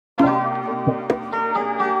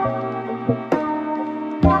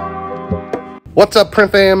What's up,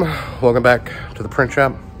 print fam? Welcome back to the print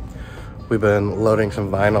shop. We've been loading some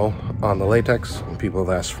vinyl on the Latex and people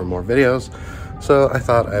have asked for more videos, so I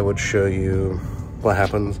thought I would show you what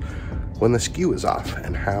happens when the skew is off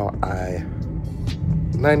and how I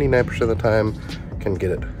 99% of the time can get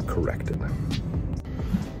it corrected.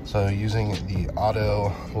 So using the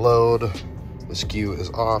auto load, the skew is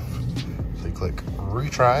off, so you click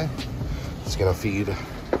retry. It's gonna feed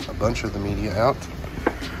a bunch of the media out.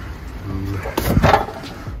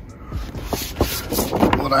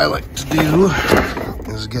 What I like to do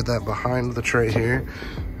is get that behind the tray here,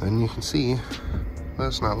 and you can see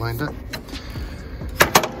that's not lined up.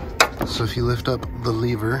 So if you lift up the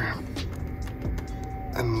lever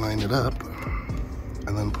and line it up,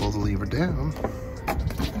 and then pull the lever down,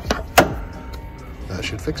 that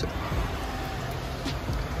should fix it.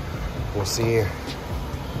 We'll see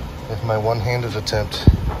if my one-handed attempt,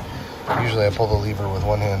 usually I pull the lever with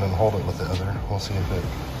one hand and hold it with the other. We'll see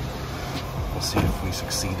if we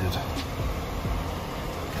succeeded.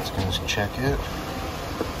 Just gonna check it,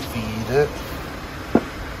 feed it,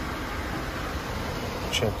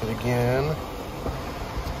 check it again.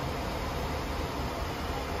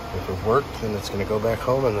 If it worked, then it's gonna go back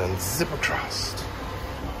home and then zipper trust.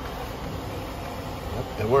 Yep,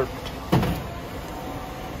 it worked.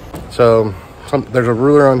 So there's a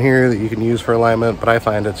ruler on here that you can use for alignment, but I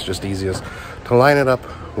find it's just easiest to line it up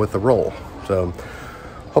with the roll. So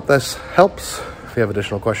hope this helps. If you have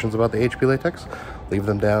additional questions about the HP Latex, leave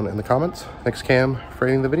them down in the comments. Thanks, Cam, for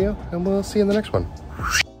editing the video, and we'll see you in the next one.